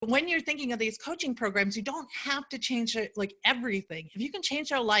when you're thinking of these coaching programs, you don't have to change it, like everything. If you can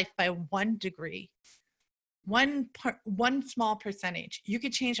change your life by 1 degree, one small percentage, you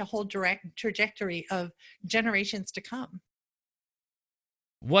could change a whole direct trajectory of generations to come.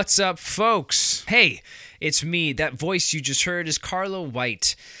 What's up, folks? Hey, it's me. That voice you just heard is Carla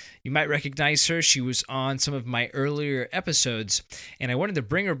White. You might recognize her. She was on some of my earlier episodes, and I wanted to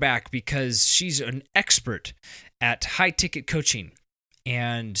bring her back because she's an expert at high-ticket coaching.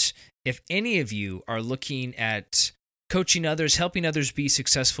 And if any of you are looking at coaching others, helping others be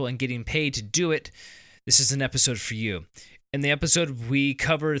successful, and getting paid to do it, this is an episode for you. In the episode, we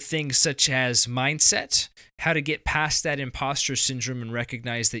cover things such as mindset, how to get past that imposter syndrome and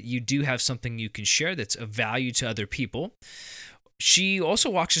recognize that you do have something you can share that's of value to other people. She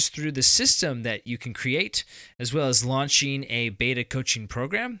also walks us through the system that you can create, as well as launching a beta coaching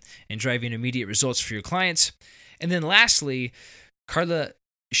program and driving immediate results for your clients. And then lastly, Carla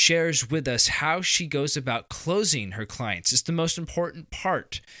shares with us how she goes about closing her clients. It's the most important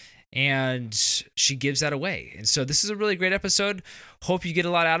part, and she gives that away. And so this is a really great episode. Hope you get a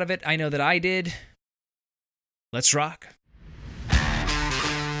lot out of it. I know that I did. Let's rock.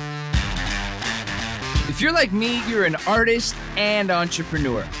 If you're like me, you're an artist and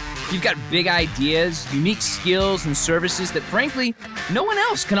entrepreneur. You've got big ideas, unique skills, and services that, frankly, no one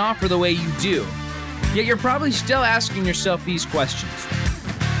else can offer the way you do. Yet you're probably still asking yourself these questions.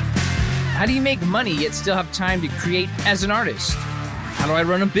 How do you make money yet still have time to create as an artist? How do I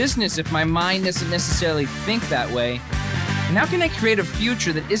run a business if my mind doesn't necessarily think that way? And how can I create a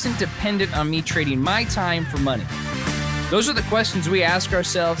future that isn't dependent on me trading my time for money? Those are the questions we ask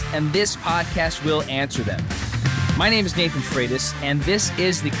ourselves, and this podcast will answer them. My name is Nathan Freitas, and this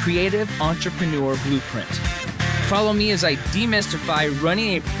is the Creative Entrepreneur Blueprint. Follow me as I demystify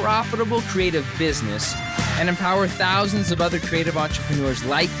running a profitable creative business and empower thousands of other creative entrepreneurs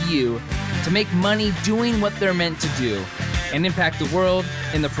like you to make money doing what they're meant to do and impact the world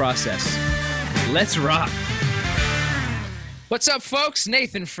in the process. Let's rock. What's up, folks?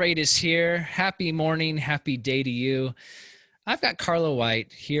 Nathan Freitas here. Happy morning, happy day to you. I've got Carla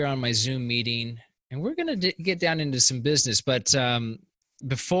White here on my Zoom meeting, and we're going to get down into some business. But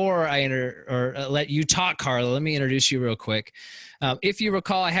before I let you talk, Carla, let me introduce you real quick. If you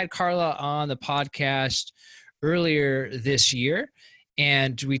recall, I had Carla on the podcast earlier this year,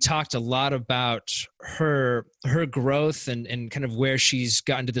 and we talked a lot about her growth and kind of where she's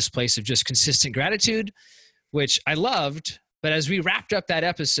gotten to this place of just consistent gratitude, which I loved. But as we wrapped up that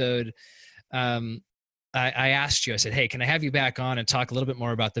episode, I asked you, I said, hey, can I have you back on and talk a little bit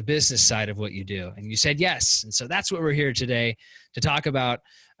more about the business side of what you do? And you said yes. And so that's what we're here today to talk about.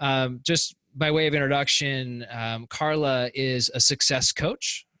 Just by way of introduction, Carla is a success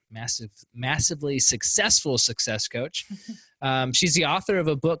coach, massively successful success coach. She's the author of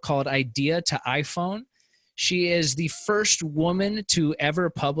a book called Idea to iPhone. She is the first woman to ever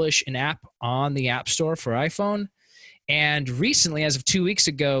publish an app on the App Store for iPhone. And recently, as of 2 weeks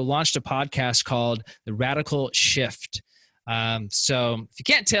ago, launched a podcast called The Radical Shift. So if you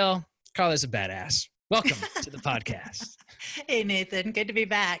can't tell, Carla's a badass. Welcome to the podcast. Hey, Nathan. Good to be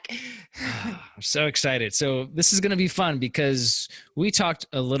back. I'm so excited. So this is going to be fun because we talked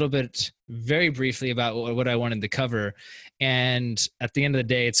a little bit very briefly about what I wanted to cover. And at the end of the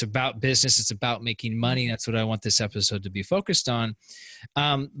day, it's about business. It's about making money. That's what I want this episode to be focused on.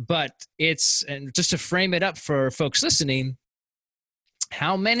 But and just to frame it up for folks listening,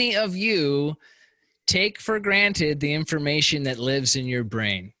 how many of you take for granted the information that lives in your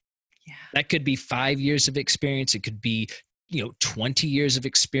brain? Yeah. That could be 5 years of experience. It could be 20 years of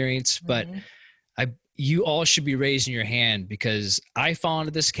experience, but you all should be raising your hand because I fall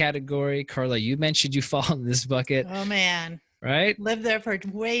into this category. Carla, you mentioned you fall in this bucket. Oh man. Right? Lived there for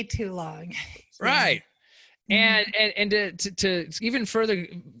way too long. Right. And to even further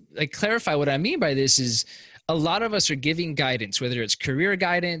clarify what I mean by this is a lot of us are giving guidance, whether it's career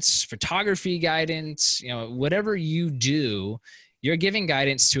guidance, photography guidance, whatever you do, you're giving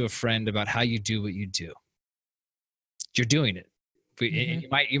guidance to a friend about how you do what you do. You're doing it. You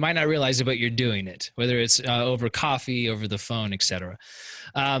might not realize it, but you're doing it, whether it's over coffee, over the phone, etc.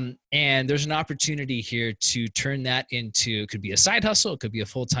 And there's an opportunity here to turn that into, it could be a side hustle, it could be a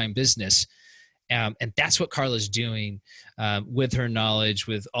full-time business. And that's what Carla's doing with her knowledge,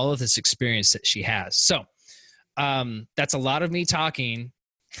 with all of this experience that she has. So that's a lot of me talking.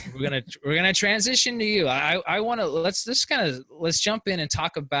 We're gonna transition to you. I want to let's jump in and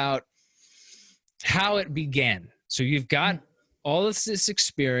talk about how it began. So you've got all of this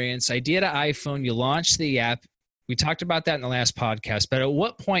experience, idea to iPhone, you launched the app. We talked about that in the last podcast, but at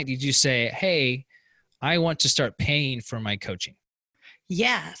what point did you say, hey, I want to start paying for my coaching?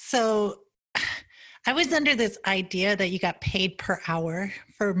 Yeah. So I was under this idea that you got paid per hour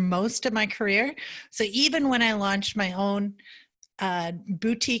for most of my career. So even when I launched my own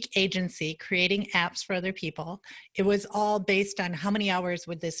boutique agency creating apps for other people, it was all based on how many hours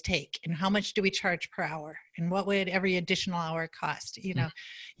would this take and how much do we charge per hour and what would every additional hour cost.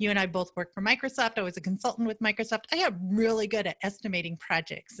 You and I both work for Microsoft. I was a consultant with Microsoft. I got really good at estimating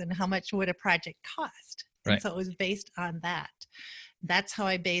projects and how much would a project cost. Right. And so it was based on that. That's how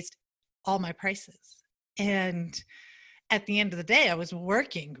I based all my prices. And at the end of the day, I was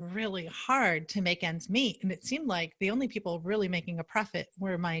working really hard to make ends meet. And it seemed like the only people really making a profit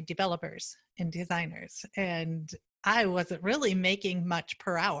were my developers and designers. And I wasn't really making much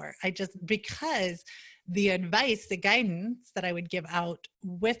per hour. Because the advice, the guidance that I would give out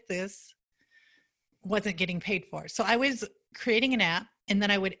with this wasn't getting paid for. So I was creating an app and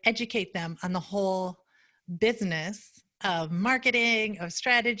then I would educate them on the whole business of marketing, of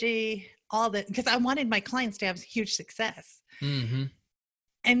strategy, all that, because I wanted my clients to have huge success. Mm-hmm.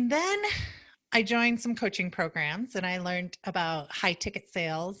 And then I joined some coaching programs and I learned about high ticket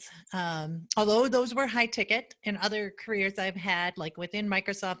sales. Although those were high ticket in other careers I've had, like within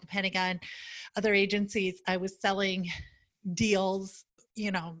Microsoft, the Pentagon, other agencies, I was selling deals,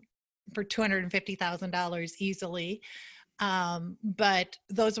 for $250,000 easily. But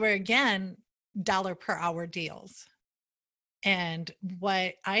those were, again, dollar per hour deals. And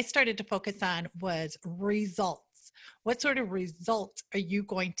what I started to focus on was results. What sort of results are you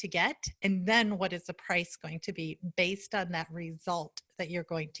going to get? And then what is the price going to be based on that result that you're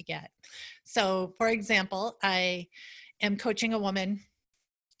going to get? So, for example, I am coaching a woman.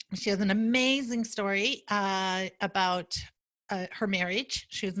 She has an amazing story about her marriage.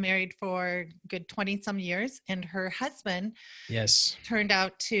 She was married for a good 20 some years, and her husband turned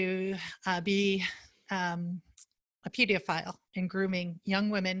out to be a pedophile and grooming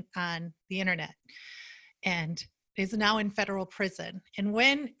young women on the internet, and is now in federal prison. And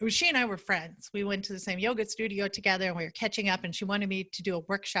when she and I were friends, we went to the same yoga studio together and we were catching up, and she wanted me to do a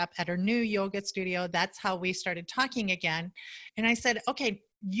workshop at her new yoga studio. That's how we started talking again. And I said, okay,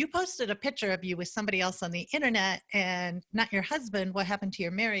 you posted a picture of you with somebody else on the internet and not your husband. What happened to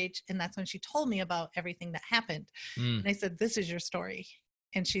your marriage? And that's when she told me about everything that happened. And I said, this is your story.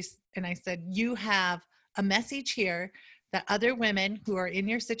 And I said, you have a message here that other women who are in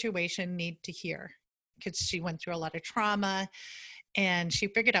your situation need to hear, because she went through a lot of trauma and she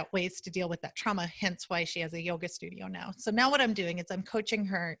figured out ways to deal with that trauma, hence why she has a yoga studio now. So now what I'm doing is I'm coaching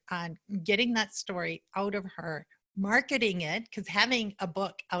her on getting that story out of her, marketing it, because having a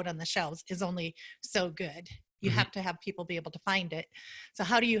book out on the shelves is only so good. You have to have people be able to find it. So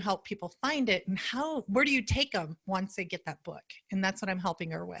how do you help people find it, and where do you take them once they get that book? And that's what I'm helping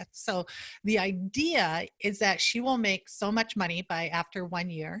her with. So the idea is that she will make so much money by after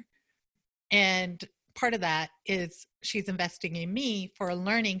 1 year. And part of that is she's investing in me for a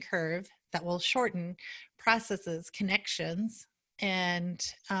learning curve that will shorten processes, connections, and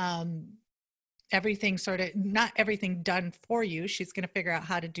everything not everything done for you. She's going to figure out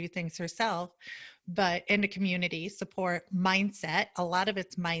how to do things herself, but in the community support, mindset. A lot of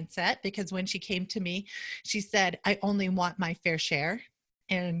it's mindset, because when she came to me, she said, I only want my fair share.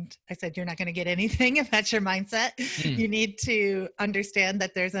 And I said, you're not going to get anything if that's your mindset. You need to understand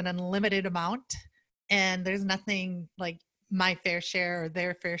that there's an unlimited amount and there's nothing like my fair share or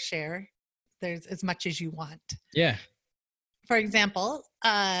their fair share. There's as much as you want. Yeah. For example,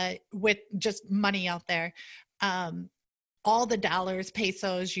 with just money out there, all the dollars,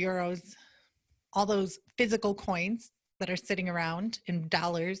 pesos, euros, all those physical coins that are sitting around in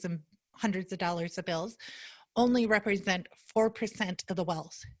dollars and hundreds of dollars of bills only represent 4% of the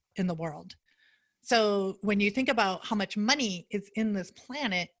wealth in the world. So when you think about how much money is in this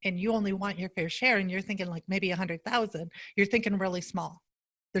planet and you only want your fair share and you're thinking like maybe 100,000, you're thinking really small.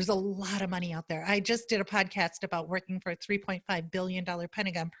 There's a lot of money out there. I just did a podcast about working for a $3.5 billion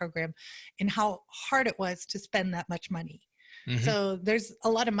Pentagon program and how hard it was to spend that much money. So there's a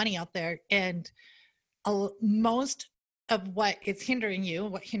lot of money out there, and most of what is hindering you,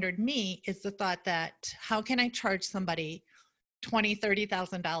 what hindered me, is the thought that how can I charge somebody $20,000,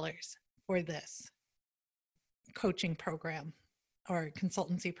 $30,000 for this coaching program or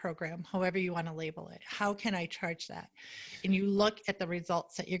consultancy program, however you want to label it? How can I charge that? And you look at the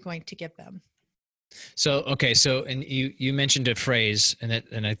results that you're going to give them. So, okay. So, and you mentioned a phrase,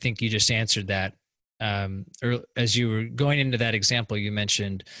 and I think you just answered that. Or as you were going into that example, you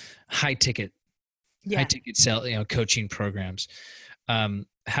mentioned high ticket sell, coaching programs.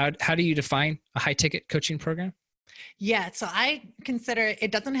 How do you define a high ticket coaching program? Yeah. So I consider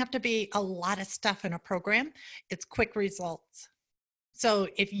it doesn't have to be a lot of stuff in a program. It's quick results. So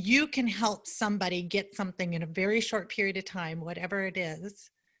if you can help somebody get something in a very short period of time, whatever it is,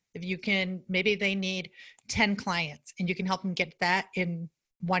 if you can, maybe they need 10 clients and you can help them get that in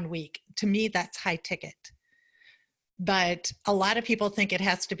 1 week. To me, that's high ticket. But a lot of people think it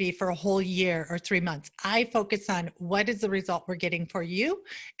has to be for a whole year or 3 months. I focus on what is the result we're getting for you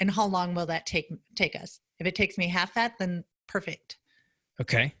and how long will that take us. If it takes me half that, then perfect.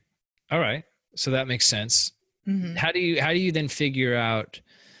 Okay. All right. So that makes sense. Mm-hmm. How do you then figure out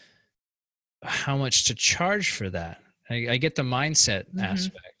how much to charge for that? I get the mindset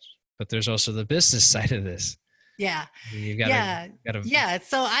aspect, but there's also the business side of this. Yeah. You gotta, Yeah.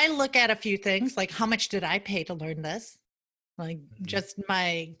 So I look at a few things like how much did I pay to learn this? Like just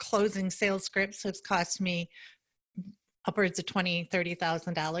my closing sales scripts has cost me upwards of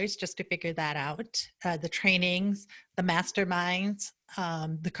 $20,000-$30,000 just to figure that out. The trainings, the masterminds,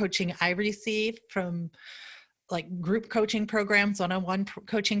 the coaching I receive from like group coaching programs, one-on-one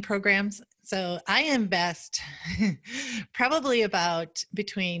coaching programs. So I invest probably about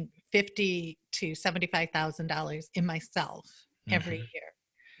between $50,000 to $75,000 in myself every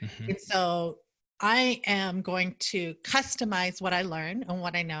year. And so I am going to customize what I learn and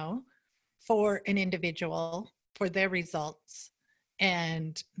what I know for an individual for their results,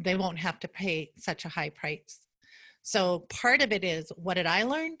 and they won't have to pay such a high price. So part of it is, what did I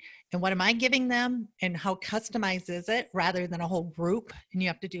learn and what am I giving them and how customized is it, rather than a whole group and you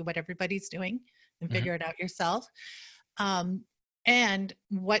have to do what everybody's doing and figure it out yourself. And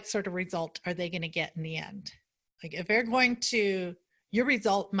what sort of result are they going to get in the end? Like if they're going to, your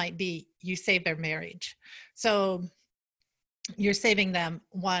result might be you save their marriage. So you're saving them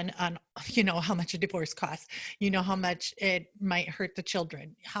one on, how much a divorce costs, how much it might hurt the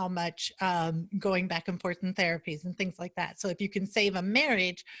children, how much going back and forth in therapies and things like that. So if you can save a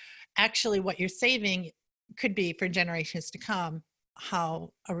marriage, actually what you're saving could be for generations to come,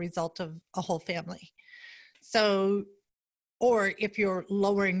 how a result of a whole family. So, or if you're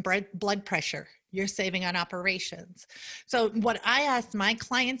lowering blood pressure, you're saving on operations. So what I ask my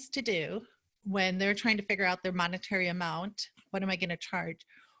clients to do when they're trying to figure out their monetary amount, what am I going to charge?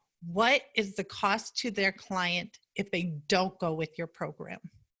 What is the cost to their client if they don't go with your program?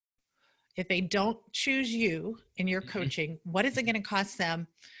 If they don't choose you in your coaching, what is it going to cost them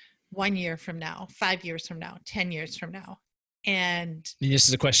 1 year from now, 5 years from now, 10 years from now? And this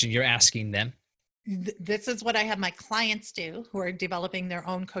is a question you're asking them. This is what I have my clients do who are developing their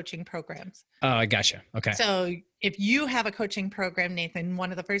own coaching programs. Oh, I gotcha. Okay. So if you have a coaching program, Nathan,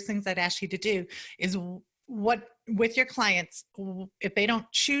 one of the first things I'd ask you to do is what with your clients, if they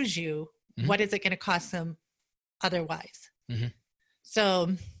don't choose you, what is it going to cost them otherwise?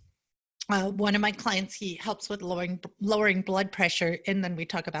 So one of my clients, he helps with lowering blood pressure. And then we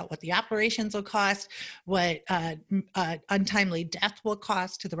talk about what the operations will cost, what untimely death will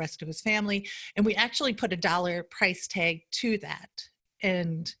cost to the rest of his family. And we actually put a dollar price tag to that.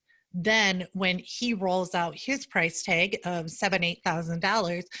 And then when he rolls out his price tag of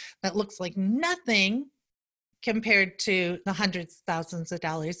 $7,000-$8,000, that looks like nothing compared to the hundreds of thousands of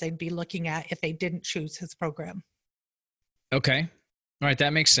dollars they'd be looking at if they didn't choose his program. Okay. All right.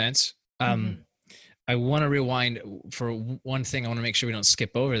 That makes sense. I want to rewind for one thing. I want to make sure we don't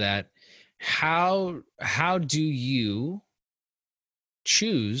skip over that. How do you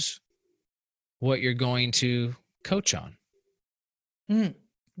choose what you're going to coach on?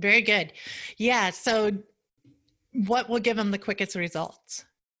 Very good. Yeah. So what will give them the quickest results?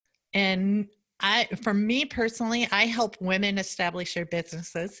 And for me personally, I help women establish their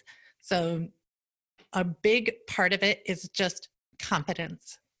businesses. So a big part of it is just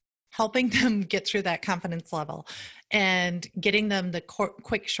confidence, helping them get through that confidence level and getting them the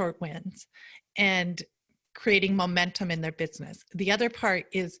quick, short wins and creating momentum in their business. The other part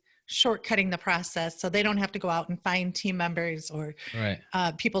is shortcutting the process so they don't have to go out and find team members or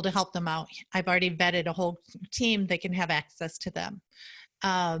people to help them out. I've already vetted a whole team. They can have access to them.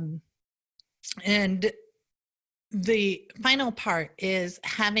 And the final part is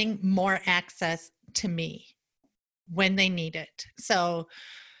having more access to me when they need it. So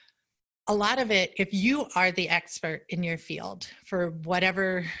a lot of it, if you are the expert in your field for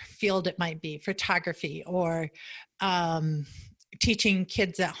whatever field it might be, photography or teaching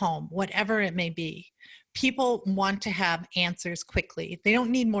kids at home, whatever it may be, people want to have answers quickly. They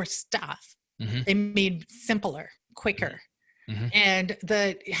don't need more stuff. They need simpler, quicker. And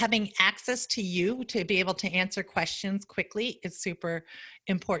the having access to you to be able to answer questions quickly is super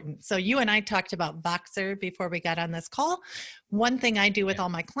important. So you and I talked about Voxer before we got on this call. One thing I do with all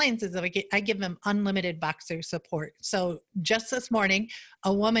my clients is that I give them unlimited Voxer support. So just this morning,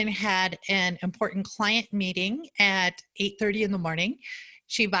 a woman had an important client meeting at 8:30 in the morning.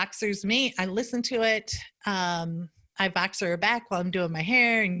 She Voxers me. I listen to it. I Voxer her back while I'm doing my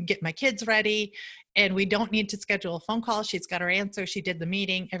hair and get my kids ready. And we don't need to schedule a phone call. She's got her answer. She did the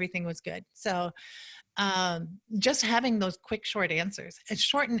meeting. Everything was good. So just having those quick, short answers and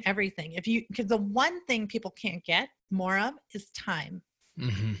shorten everything. Because the one thing people can't get more of is time.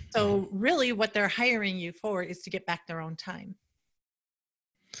 So really what they're hiring you for is to get back their own time.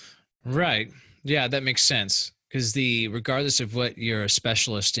 Right. Yeah, that makes sense. Because regardless of what you're a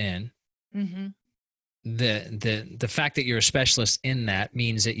specialist in, the fact that you're a specialist in that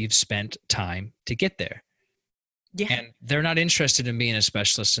means that you've spent time to get there. Yeah. And they're not interested in being a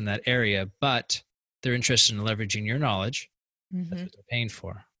specialist in that area, but they're interested in leveraging your knowledge. That's what they're paying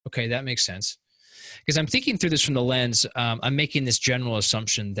for. Okay, that makes sense. Because I'm thinking through this from the lens, I'm making this general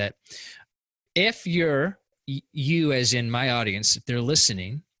assumption that if you as in my audience, if they're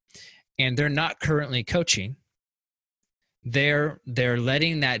listening and they're not currently coaching, they're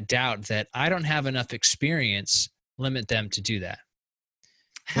letting that doubt that I don't have enough experience limit them to do that.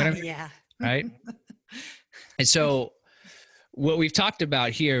 Yeah. Right? And so what we've talked about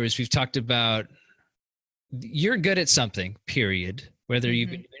here is we've talked about you're good at something, period. Whether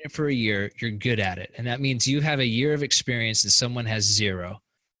you've been doing it for a year, you're good at it. And that means you have a year of experience and someone has zero.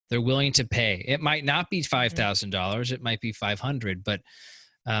 They're willing to pay. It might not be $5,000. It might be $500, but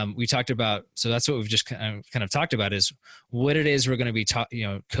we talked about, so that's what we've just kind of talked about is what it is we're going to be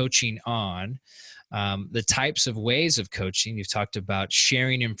coaching on, the types of ways of coaching. You've talked about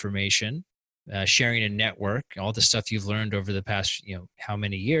sharing information, sharing a network, all the stuff you've learned over the past, how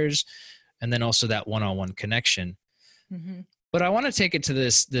many years, and then also that one-on-one connection. But I want to take it to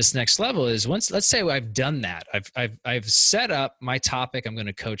this next level is let's say I've done that. I've set up my topic I'm going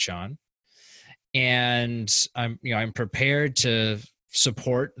to coach on, and I'm prepared to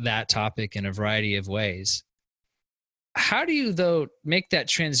support that topic in a variety of ways. How do you though make that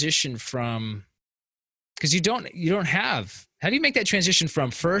transition from, because how do you make that transition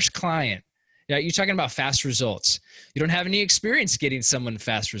from first client? Yeah, you're talking about fast results. You don't have any experience getting someone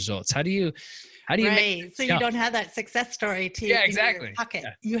fast results. How do you right. So you don't have that success story to in your pocket.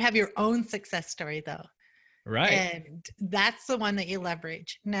 Yeah. You have your own success story though. Right. And that's the one that you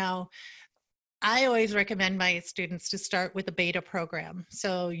leverage. Now, I always recommend my students to start with a beta program.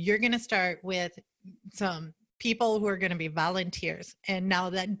 So you're going to start with some people who are going to be volunteers. And now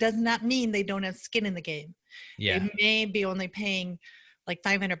that does not mean they don't have skin in the game. Yeah. They may be only paying like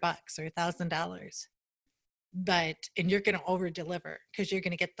 $500 or $1,000. And you're going to over deliver because you're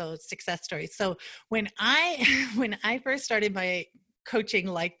going to get those success stories. So when I first started my coaching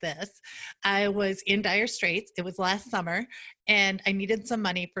like this, I was in dire straits. It was last summer and I needed some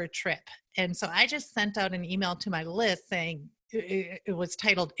money for a trip. And so I just sent out an email to my list saying it was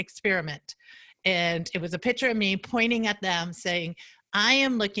titled Experiment. And it was a picture of me pointing at them saying, I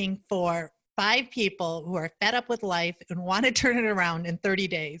am looking for 5 people who are fed up with life and want to turn it around in 30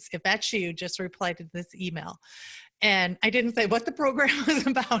 days. If that's you, just reply to this email. And I didn't say what the program was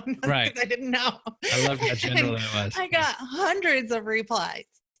about because I didn't know. I love how general it was. I got hundreds of replies.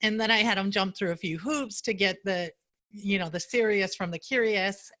 And then I had them jump through a few hoops to get the serious from the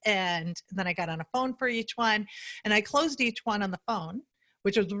curious. And then I got on a phone for each one. And I closed each one on the phone,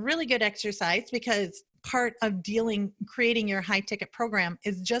 which was a really good exercise because part of creating your high ticket program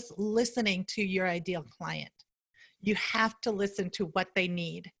is just listening to your ideal client. You have to listen to what they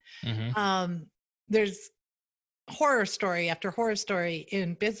need. There's horror story after horror story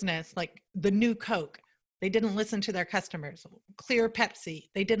in business, like the new Coke. They didn't listen to their customers. Clear Pepsi.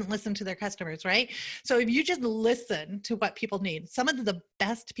 They didn't listen to their customers, right? So if you just listen to what people need, some of the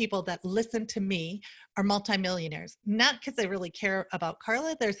best people that listen to me are multimillionaires, not because they really care about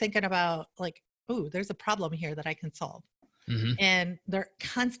Carla. They're thinking about like, oh, there's a problem here that I can solve. And they're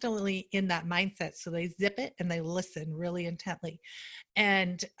constantly in that mindset. So they zip it and they listen really intently.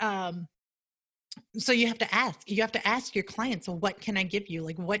 And, so you have to ask your clients, well, what can I give you?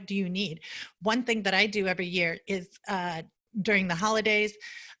 Like, what do you need? One thing that I do every year is during the holidays,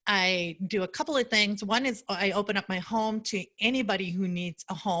 I do a couple of things. One is I open up my home to anybody who needs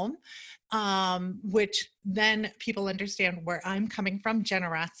a home, which then people understand where I'm coming from.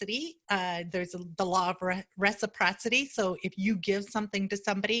 Generosity. There's the law of reciprocity. So if you give something to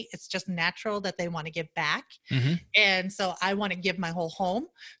somebody, it's just natural that they want to give back. Mm-hmm. And so I want to give my whole home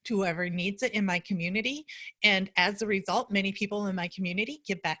to whoever needs it in my community. And as a result, many people in my community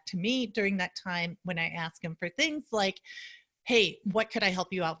give back to me during that time when I ask them for things like, hey, what could I help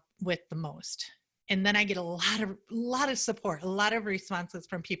you out with the most? And then I get a lot of support, a lot of responses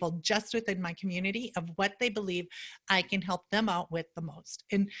from people just within my community of what they believe I can help them out with the most.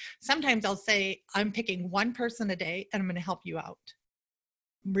 And sometimes I'll say, I'm picking one person a day and I'm going to help you out.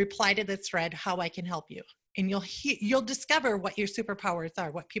 Reply to this thread, how I can help you. And you'll discover what your superpowers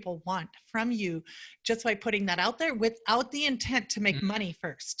are, what people want from you, just by putting that out there without the intent to make money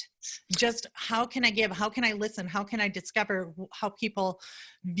first. Just how can I give? How can I listen? How can I discover how people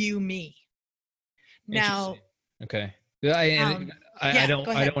view me? Now, okay. I don't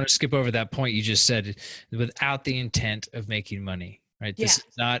want to skip over that point you just said, without the intent of making money, right? This is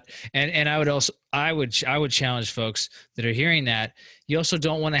not, and I would challenge folks that are hearing that. You also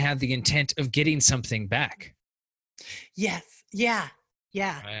don't want to have the intent of getting something back. Yes. Yeah.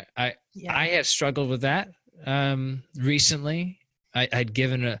 I have struggled with that. Recently I'd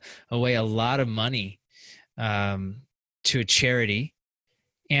given away a lot of money, to a charity,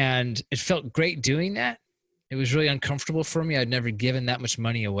 and it felt great doing that. It was really uncomfortable for me. I'd never given that much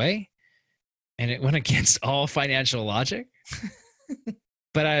money away, and it went against all financial logic.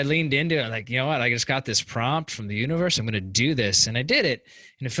 But I leaned into it, like, you know what? I just got this prompt from the universe. I'm going to do this. And I did it,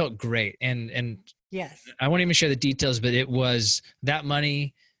 and it felt great. And yes, I won't even share the details, but it was, that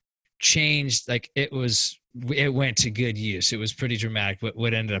money changed. Like, it went to good use. It was pretty dramatic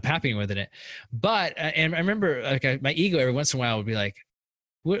what ended up happening with it. But, and I remember, like, my ego every once in a while would be like,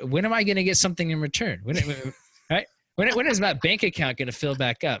 when am I going to get something in return? Right? When is my bank account going to fill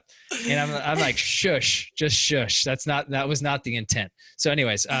back up? And I'm like, shush, just shush. That was not the intent. So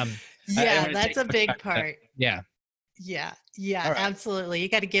anyways, that's a big part. Yeah. Right. Absolutely. You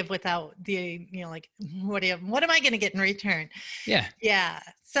got to give without the, like, what am I going to get in return? Yeah. Yeah.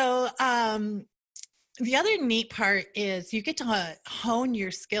 So, the other neat part is you get to hone your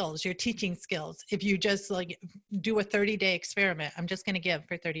skills, your teaching skills. If you just like do a 30-day experiment, I'm just going to give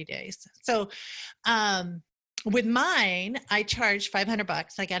for 30 days. So, with mine, I charged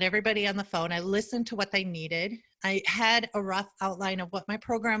 $500. I got everybody on the phone. I listened to what they needed. I had a rough outline of what my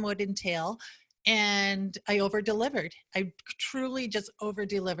program would entail, and I over-delivered. I truly just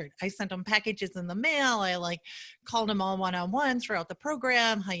over-delivered. I sent them packages in the mail. I called them all one-on-one throughout the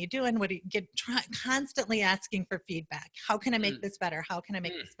program. How you doing? What do you get? Constantly asking for feedback. How can I make this better? How can I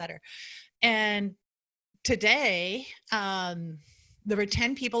make this better? And today, there were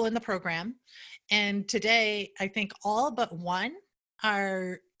 10 people in the program. And today, I think all but one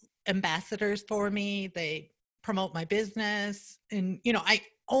are ambassadors for me. They promote my business. And, I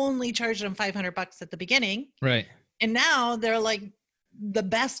only charged them $500 at the beginning. Right. And now they're like the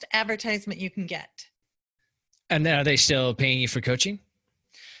best advertisement you can get. And then are they still paying you for coaching?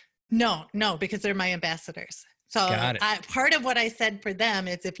 No, because they're my ambassadors. So part of what I said for them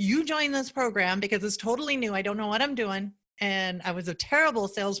is, if you join this program, because it's totally new, I don't know what I'm doing. And I was a terrible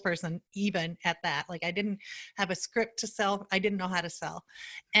salesperson even at that. Like, I didn't have a script to sell. I didn't know how to sell.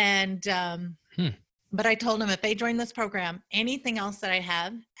 And, but I told them, if they join this program, anything else that I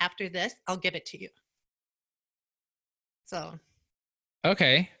have after this, I'll give it to you. So.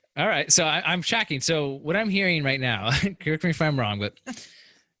 Okay. All right. So I'm tracking. So what I'm hearing right now, correct me if I'm wrong, but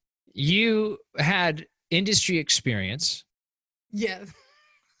you had industry experience. Yeah.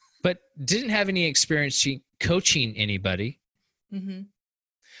 But didn't have any experience coaching anybody. Mm-hmm.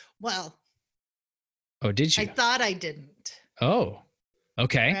 Well. Oh, did you? I thought I didn't. Oh,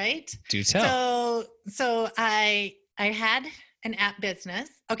 okay. Right? Do tell. So I had an app business.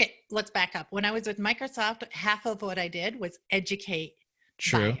 Okay, let's back up. When I was with Microsoft, half of what I did was educate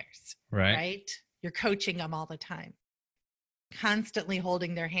buyers. Right? You're coaching them all the time, constantly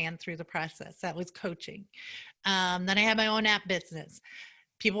holding their hand through the process. That was coaching. Then I had my own app business.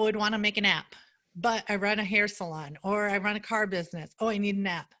 People would want to make an app, but I run a hair salon, or I run a car business. Oh, I need an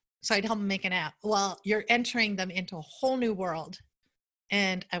app. So I'd help them make an app. Well, you're entering them into a whole new world.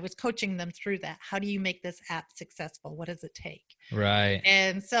 And I was coaching them through that. How do you make this app successful? What does it take? Right.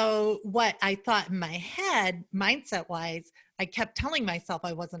 And so what I thought in my head, mindset wise, I kept telling myself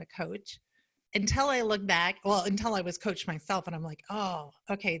I wasn't a coach until I look back. Well, until I was coached myself, and I'm like, oh,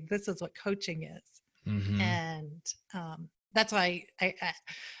 okay, this is what coaching is. Mm-hmm. And that's why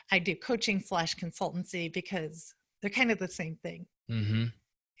I do coaching / consultancy, because they're kind of the same thing. Mm-hmm.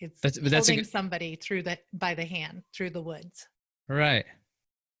 It's But that's holding somebody by the hand through the woods. Right.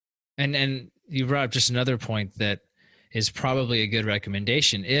 And you brought up just another point that is probably a good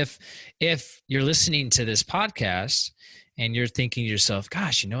recommendation. If you're listening to this podcast and you're thinking to yourself,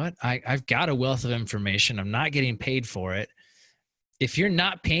 gosh, you know what? I've got a wealth of information. I'm not getting paid for it. If you're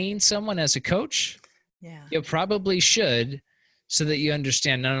not paying someone as a coach, you probably should, so that you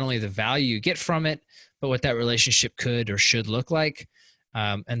understand not only the value you get from it, but what that relationship could or should look like.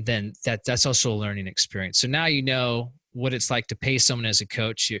 And then that's also a learning experience. So now you know what it's like to pay someone as a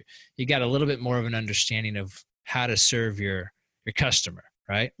coach. You got a little bit more of an understanding of how to serve your customer,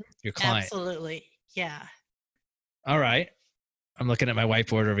 right? Your client. Absolutely. Yeah. All right. I'm looking at my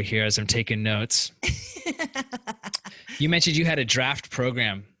whiteboard over here as I'm taking notes. You mentioned you had a draft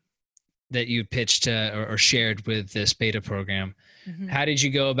program that you pitched or shared with this beta program. Mm-hmm. How did you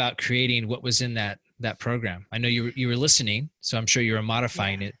go about creating what was in that program? I know you were listening, so I'm sure you were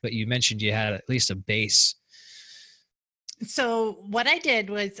modifying it, but you mentioned you had at least a base. So what I did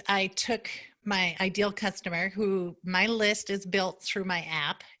was I took my ideal customer, who my list is built through my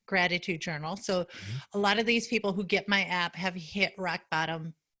app, Gratitude Journal. So a lot of these people who get my app have hit rock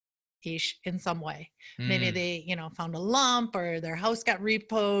bottom ish in some way. Maybe they, found a lump, or their house got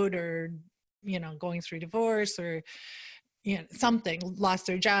repoed, or, going through divorce, or, something, lost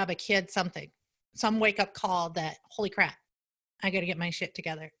their job, a kid, something, some wake up call that, holy crap, I got to get my shit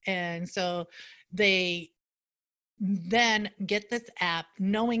together. And so they then get this app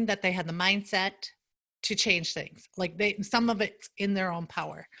knowing that they had the mindset to change things. Like some of it's in their own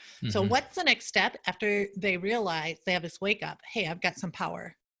power. Mm-hmm. So what's the next step after they realize they have this wake up? Hey, I've got some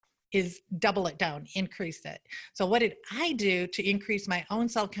power. Is double it down, increase it. So what did I do to increase my own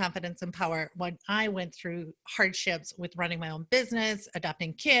self-confidence and power when I went through hardships with running my own business,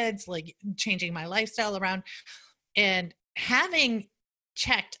 adopting kids, like changing my lifestyle around, and having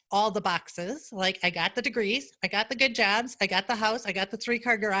checked all the boxes? Like, I got the degrees, I got the good jobs, I got the house, I got the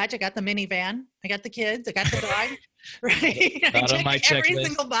 3-car garage, I got the minivan, I got the kids, I got the dog, right? I checked every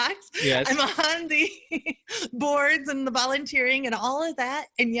single box. Yes. I'm on the boards and the volunteering and all of that,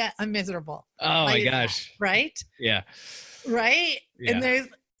 and yet I'm miserable. Oh my gosh. Right? Yeah. Right? Yeah. And there's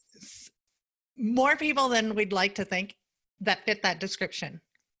more people than we'd like to think that fit that description.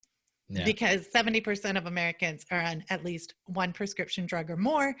 Yeah. Because 70% of Americans are on at least one prescription drug or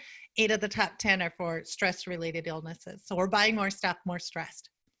more. 8 of the top 10 are for stress-related illnesses. So we're buying more stuff, more stressed.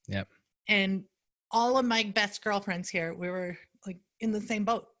 Yep. And all of my best girlfriends here, we were like in the same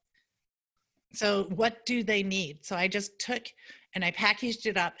boat. So what do they need? So I just took and I packaged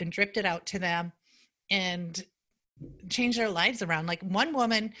it up and dripped it out to them and changed their lives around. Like, one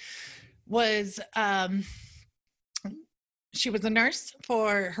woman was... she was a nurse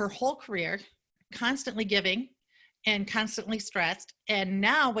for her whole career, constantly giving and constantly stressed. And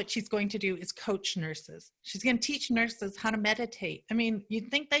now what she's going to do is coach nurses. She's going to teach nurses how to meditate. I mean,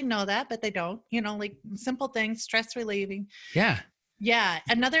 you'd think they know that, but they don't, like simple things, stress relieving. Yeah. Yeah.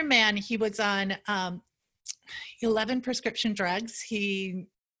 Another man, he was on 11 prescription drugs. He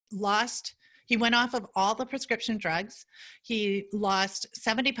went off of all the prescription drugs. He lost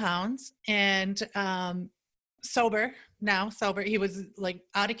 70 pounds and, sober. He was like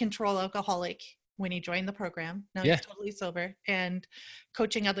out of control alcoholic when he joined the program. Now he's totally sober and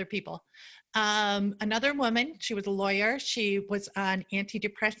coaching other people. Another woman, she was a lawyer. She was on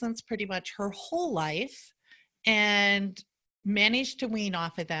antidepressants pretty much her whole life and managed to wean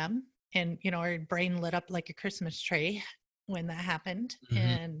off of them. And, her brain lit up like a Christmas tree when that happened. Mm-hmm.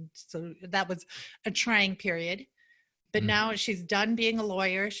 And so that was a trying period. But now she's done being a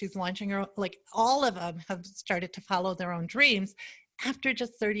lawyer. She's launching her, like, all of them have started to follow their own dreams after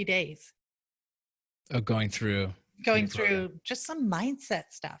just 30 days. Oh, going through just some mindset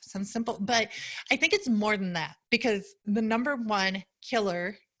stuff, some simple, but I think it's more than that, because the number one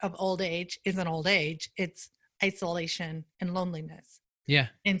killer of old age isn't old age. It's isolation and loneliness. Yeah.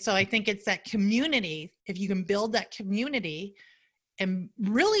 And so I think it's that community. If you can build that community and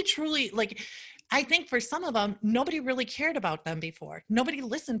really, truly, like, I think for some of them, nobody really cared about them before. Nobody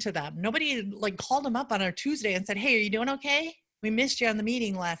listened to them. Nobody like called them up on our Tuesday and said, hey, are you doing okay? We missed you on the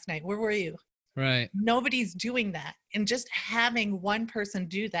meeting last night. Where were you? Right. Nobody's doing that. And just having one person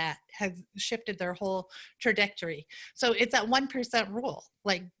do that has shifted their whole trajectory. So it's that 1% rule.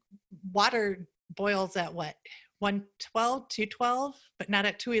 Like, water boils at what? 112, 212, but not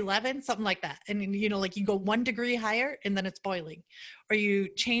at 211, something like that. And like you go 1 degree higher and then it's boiling, or you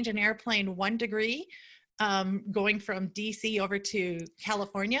change an airplane 1 degree, going from DC over to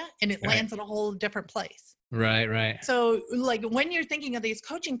California, and it lands in a whole different place. Right, right. So like when you're thinking of these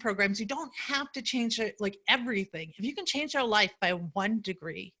coaching programs, you don't have to change it, like everything. If you can change your life by 1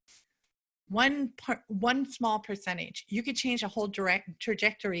 degree, one small percentage, you could change a whole direct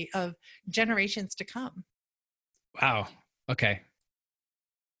trajectory of generations to come. Wow. Okay.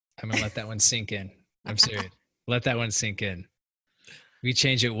 I'm going to let that one sink in. I'm serious. Let that one sink in. We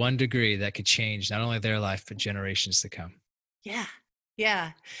change it 1 degree, that could change not only their life, but generations to come. Yeah.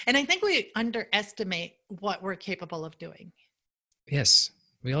 Yeah. And I think we underestimate what we're capable of doing. Yes,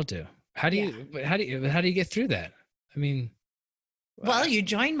 we all do. How do you get through that? I mean, well, you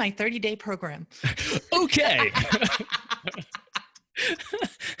joined my 30-day program. Okay.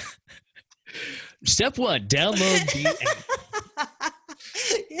 Step 1, download the app.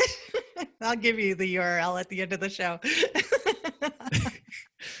 I'll give you the URL at the end of the show.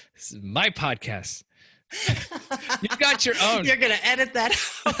 This is my podcast. You've got your own. You're going to edit that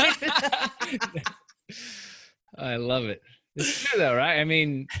out. I love it. It's true though, right? I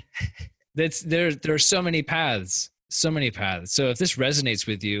mean, there are so many paths. So if this resonates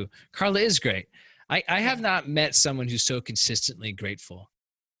with you, Carla is great. I have not met someone who's so consistently grateful.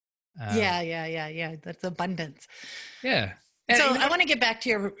 Yeah. That's abundance. Yeah. And so I want to get back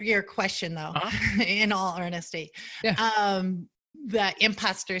to your question though, in all honesty. Yeah. The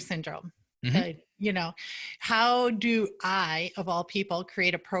imposter syndrome. Mm-hmm. How do I, of all people,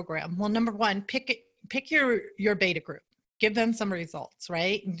 create a program? Well, number one, pick your beta group. Give them some results,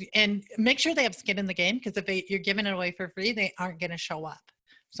 right? And make sure they have skin in the game, because if you're giving it away for free, they aren't going to show up.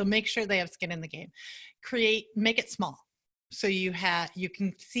 So make sure they have skin in the game. Make it small. So you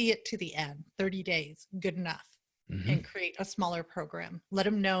can see it to the end, 30 days, good enough. Mm-hmm. And create a smaller program. Let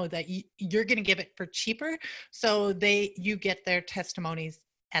them know that you're going to give it for cheaper, so you get their testimonies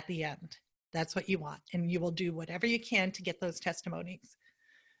at the end. That's what you want. And you will do whatever you can to get those testimonies.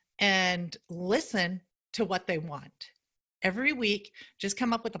 And listen to what they want. Every week, just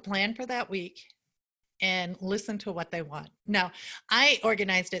come up with a plan for that week and listen to what they want. Now, I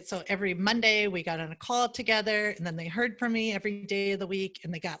organized it so every Monday we got on a call together, and then they heard from me every day of the week,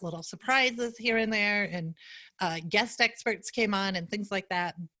 and they got little surprises here and there, and guest experts came on and things like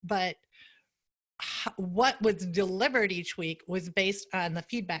that. But what was delivered each week was based on the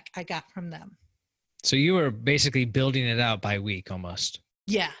feedback I got from them. So you were basically building it out by week almost.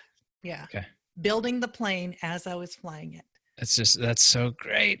 Yeah. Okay. Building the plane as I was flying it. That's so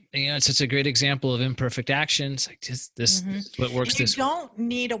great. It's such a great example of imperfect actions. Like this is what works. You don't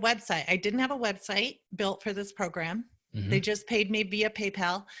need a website. I didn't have a website built for this program. Mm-hmm. They just paid me via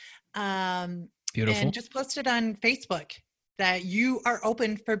PayPal. Beautiful. And just posted on Facebook that you are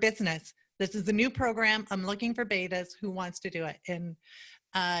open for business. This is a new program. I'm looking for betas. Who wants to do it? And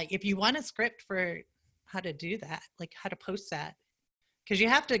if you want a script for how to do that, like how to post that, because you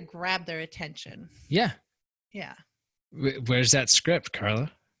have to grab their attention. Yeah. Yeah. Where's that script,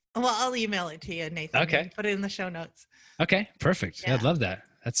 Carla? Well, I'll email it to you, Nathan. Okay. Put it in the show notes. Okay, perfect. Yeah. I'd love that.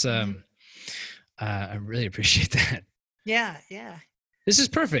 That's I really appreciate that. Yeah. This is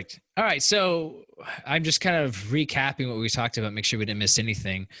perfect. All right, so I'm just kind of recapping what we talked about, make sure we didn't miss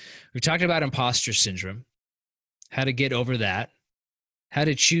anything. We talked about imposter syndrome, how to get over that, how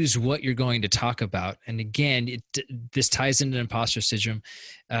to choose what you're going to talk about. And again, this ties into imposter syndrome.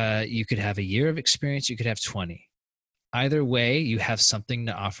 You could have a year of experience, you could have 20. Either way, you have something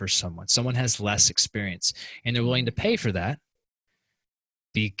to offer someone. Someone has less experience, and they're willing to pay for that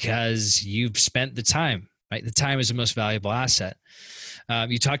because you've spent the time, right? The time is the most valuable asset.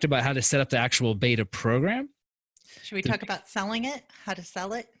 You talked about how to set up the actual beta program. Should we talk about selling it? How to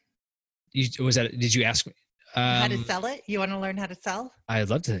sell it? Did you ask me? How to sell it? You want to learn how to sell? I'd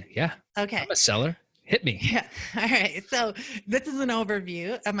love to. Yeah. Okay. I'm a seller. Hit me. Yeah. All right. So this is an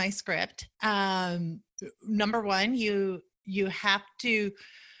overview of my script. Number one, you have to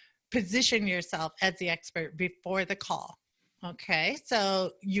position yourself as the expert before the call. Okay.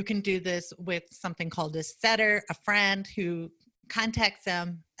 So you can do this with something called a setter, a friend who contacts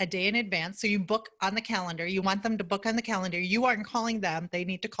them a day in advance. So you book on the calendar. You want them to book on the calendar. You aren't calling them. They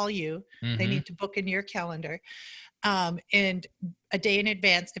need to call you. Mm-hmm. They need to book in your calendar. And a day in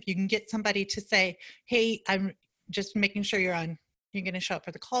advance, if you can get somebody to say, hey, I'm just making sure you're going to show up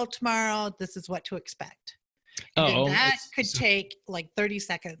for the call tomorrow. This is what to expect. That could take like 30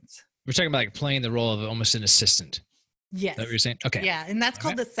 seconds. We're talking about like playing the role of almost an assistant. Yes. Is that what you're saying? Okay. Yeah. And that's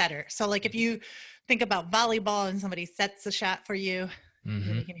called the setter. So like if you think about volleyball and somebody sets the shot for you,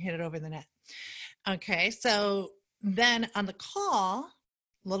 then you can hit it over the net. Okay. So then on the call,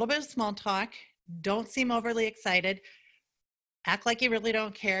 a little bit of small talk. Don't seem overly excited. Act like you really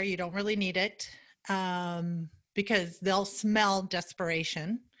don't care. You don't really need it, because they'll smell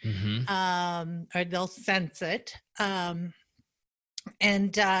desperation. or they'll sense it. And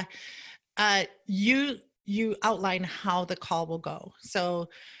you outline how the call will go. So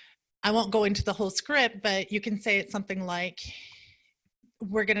I won't go into the whole script, but you can say it's something like,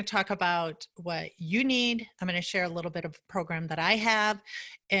 we're going to talk about what you need. I'm going to share a little bit of program that I have,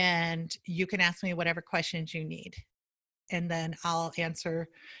 and you can ask me whatever questions you need. And then I'll answer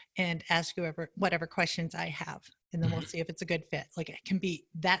and ask you whatever questions I have. And then we'll see if it's a good fit. Like, it can be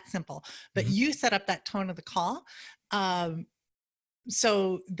that simple, but you set up that tone of the call.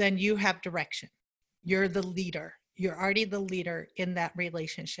 So then you have direction. You're the leader. You're already the leader in that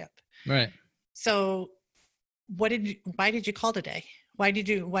relationship. Right. So why did you call today?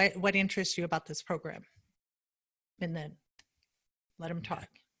 What interests you about this program? And then let them talk.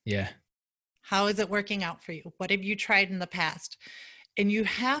 Yeah. How is it working out for you? What have you tried in the past? And you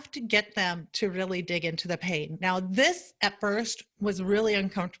have to get them to really dig into the pain. Now, this at first was really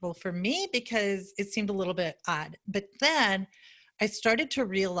uncomfortable for me because it seemed a little bit odd. But then I started to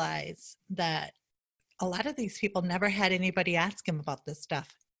realize that a lot of these people never had anybody ask them about this stuff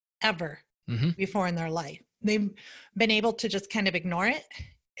ever before in their life. They've been able to just kind of ignore it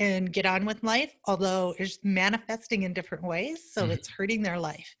and get on with life, although it's manifesting in different ways. So it's hurting their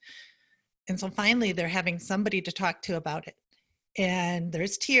life. And so finally they're having somebody to talk to about it. And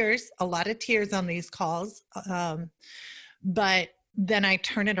there's tears, a lot of tears on these calls. But then I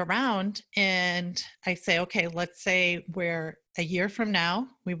turn it around and I say, okay, let's say we're a year from now,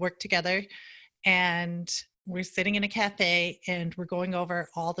 we work together and we're sitting in a cafe and we're going over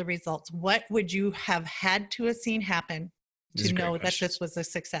all the results. What would you have had to have seen happen to know that this was a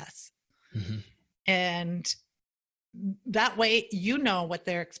success? And that way, you know what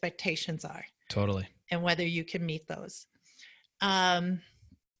their expectations are. Totally. And whether you can meet those. And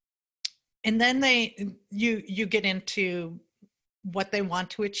then you get into what they want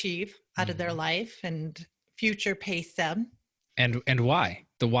to achieve out of their life and future pace them. And why?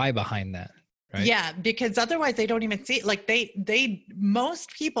 The why behind that. Right? Yeah, because otherwise they don't even see it. Like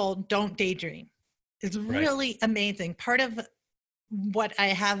most people don't daydream. It's really amazing. Part of what I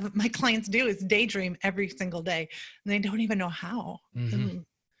have my clients do is daydream every single day, and they don't even know how.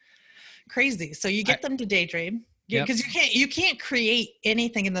 Crazy. So you get them to daydream because you can't create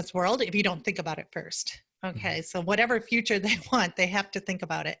anything in this world if you don't think about it first. Okay. So whatever future they want, they have to think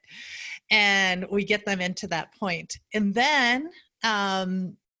about it. And we get them into that point. And then,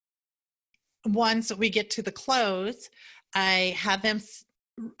 once we get to the close, I have them,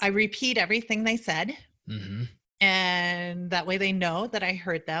 I repeat everything they said. And that way they know that I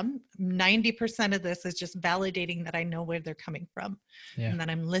heard them. 90% of this is just validating that I know where they're coming from and that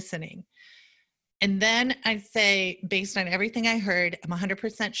I'm listening. And then I say, based on everything I heard, I'm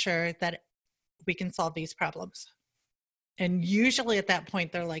 100% sure that we can solve these problems. And usually at that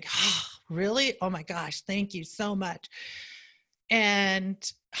point, they're like, oh, really? Oh my gosh, thank you so much. And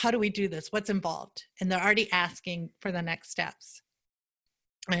how do we do this? What's involved? And they're already asking for the next steps.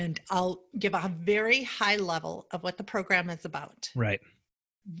 And I'll give a very high level of what the program is about. Right.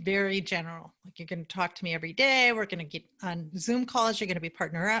 Very general. Like, you're going to talk to me every day. We're going to get on Zoom calls. You're going to be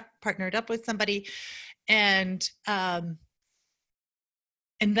partnered up with somebody. And then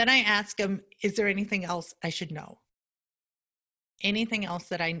I ask them, is there anything else I should know? Anything else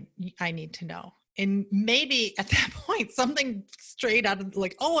that I need to know? And maybe at that point, something straight out of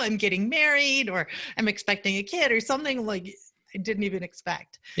like, oh, I'm getting married, or I'm expecting a kid, or something like I didn't even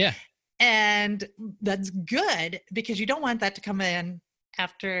expect. Yeah. And that's good, because you don't want that to come in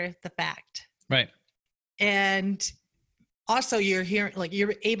after the fact. Right. And also you're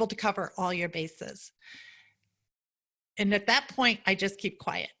able to cover all your bases. And at that point, I just keep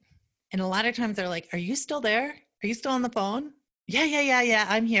quiet. And a lot of times they're like, are you still there? Are you still on the phone? Yeah.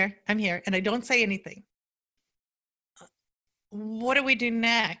 I'm here. And I don't say anything. What do we do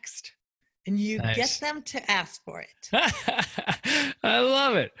next? And you get them to ask for it. I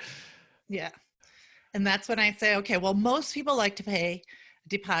love it. Yeah. And that's when I say, okay, well, most people like to pay a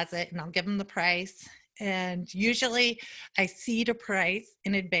deposit, and I'll give them the price. And usually I seed a price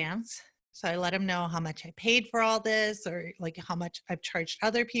in advance. So I let them know how much I paid for all this, or like how much I've charged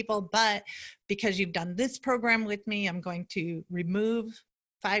other people. But because you've done this program with me, I'm going to remove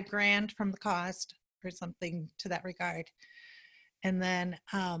 $5,000 from the cost, or something to that regard. And then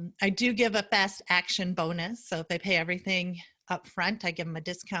I do give a fast action bonus. So if they pay everything up front, I give them a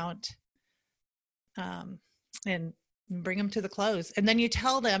discount. And bring them to the close. And then you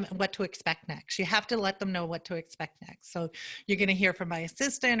tell them what to expect next. You have to let them know what to expect next. So you're going to hear from my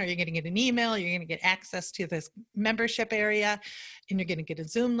assistant, or you're going to get an email, you're going to get access to this membership area, and you're going to get a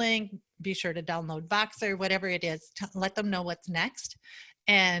Zoom link. Be sure to download Voxer, whatever it is, to let them know what's next,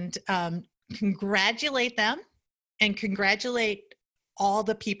 and congratulate them, and congratulate all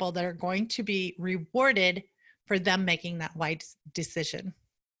the people that are going to be rewarded for them making that wise decision,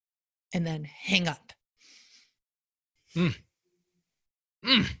 and then hang up. I'm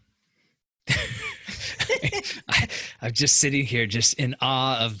just sitting here just in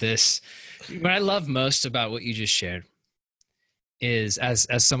awe of this. What I love most about what you just shared is,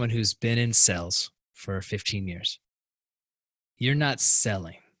 as someone who's been in sales for 15 years, you're not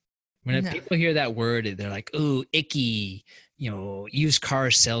selling. When people hear that word, they're like, "Ooh, icky," used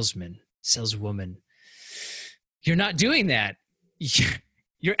car salesman, saleswoman. You're not doing that.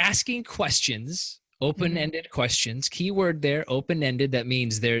 You're asking questions. Open-ended questions. Keyword there, open-ended. That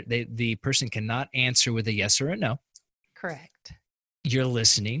means the person cannot answer with a yes or a no. Correct. You're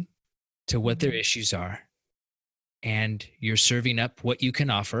listening to what their issues are, and you're serving up what you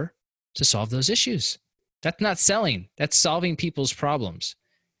can offer to solve those issues. That's not selling. That's solving people's problems.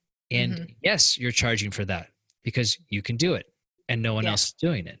 And yes, you're charging for that because you can do it, and no one else is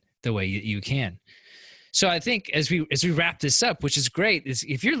doing it the way you can. So I think as we wrap this up, which is great, is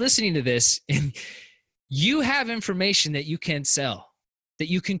if you're listening to this and you have information that you can sell, that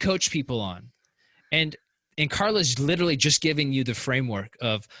you can coach people on. And Carla's literally just giving you the framework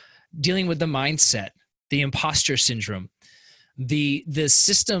of dealing with the mindset, the imposter syndrome, the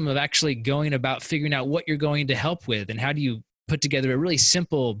system of actually going about figuring out what you're going to help with, and how do you put together a really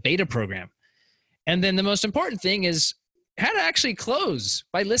simple beta program. And then the most important thing is how to actually close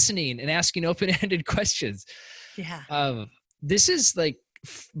by listening and asking open-ended questions. Yeah. This is like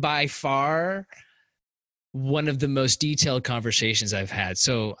by far one of the most detailed conversations I've had.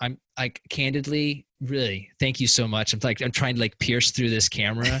 So I'm like, candidly, really, thank you so much. I'm trying to pierce through this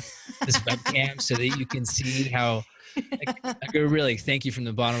camera, this webcam, so that you can see how, I really thank you from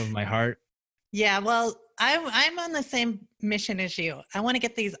the bottom of my heart. Yeah. Well, I'm on the same mission as you. I want to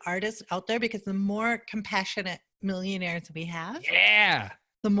get these artists out there, because the more compassionate millionaires we have,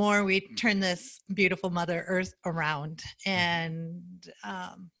 the more we turn this beautiful Mother Earth around, and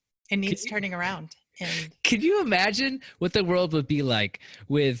it needs turning around. And can you imagine what the world would be like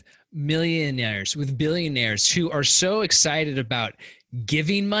with millionaires, with billionaires who are so excited about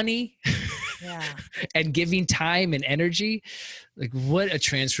giving money and giving time and energy? Like, what a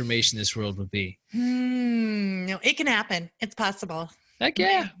transformation this world would be. No, it can happen. It's possible. Heck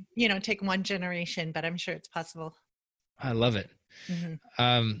yeah. Take one generation, but I'm sure it's possible. I love it.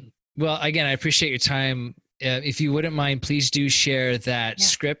 Well, again, I appreciate your time. If you wouldn't mind, please do share that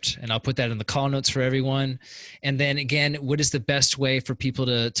script, and I'll put that in the call notes for everyone. And then again, what is the best way for people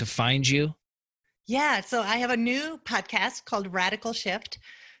to find you? Yeah. So I have a new podcast called Radical Shift.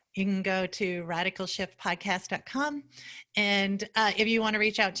 You can go to radicalshiftpodcast.com. And if you want to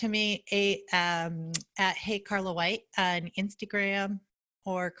reach out to me at Hey Carla White on Instagram,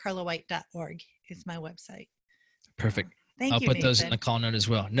 or carlawhite.org is my website. Perfect. Thank I'll you, put Nathan. those in the call note as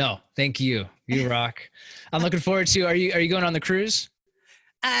well. No, thank you. You rock. I'm looking forward to, are you going on the cruise?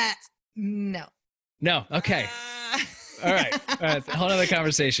 No. No. Okay. All right. A whole other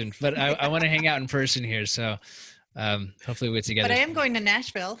conversation, but I want to hang out in person here. So hopefully we'll get together. But I am going to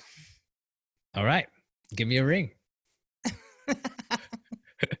Nashville. All right. Give me a ring.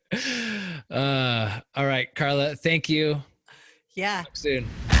 All right, Carla, thank you. Yeah. Talk soon.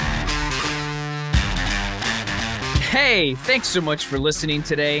 Hey, thanks so much for listening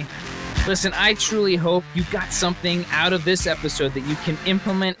today. Listen, I truly hope you got something out of this episode that you can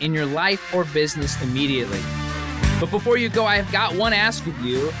implement in your life or business immediately. But before you go, I've got one ask of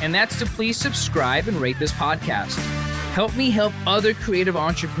you, and that's to please subscribe and rate this podcast. Help me help other creative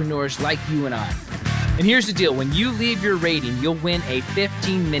entrepreneurs like you and I. And here's the deal. When you leave your rating, you'll win a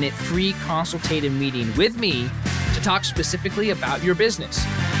 15-minute free consultative meeting with me to talk specifically about your business.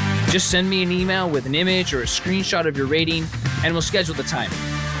 Just send me an email with an image or a screenshot of your rating, and we'll schedule the time.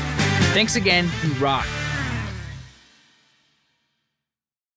 Thanks again. You rock.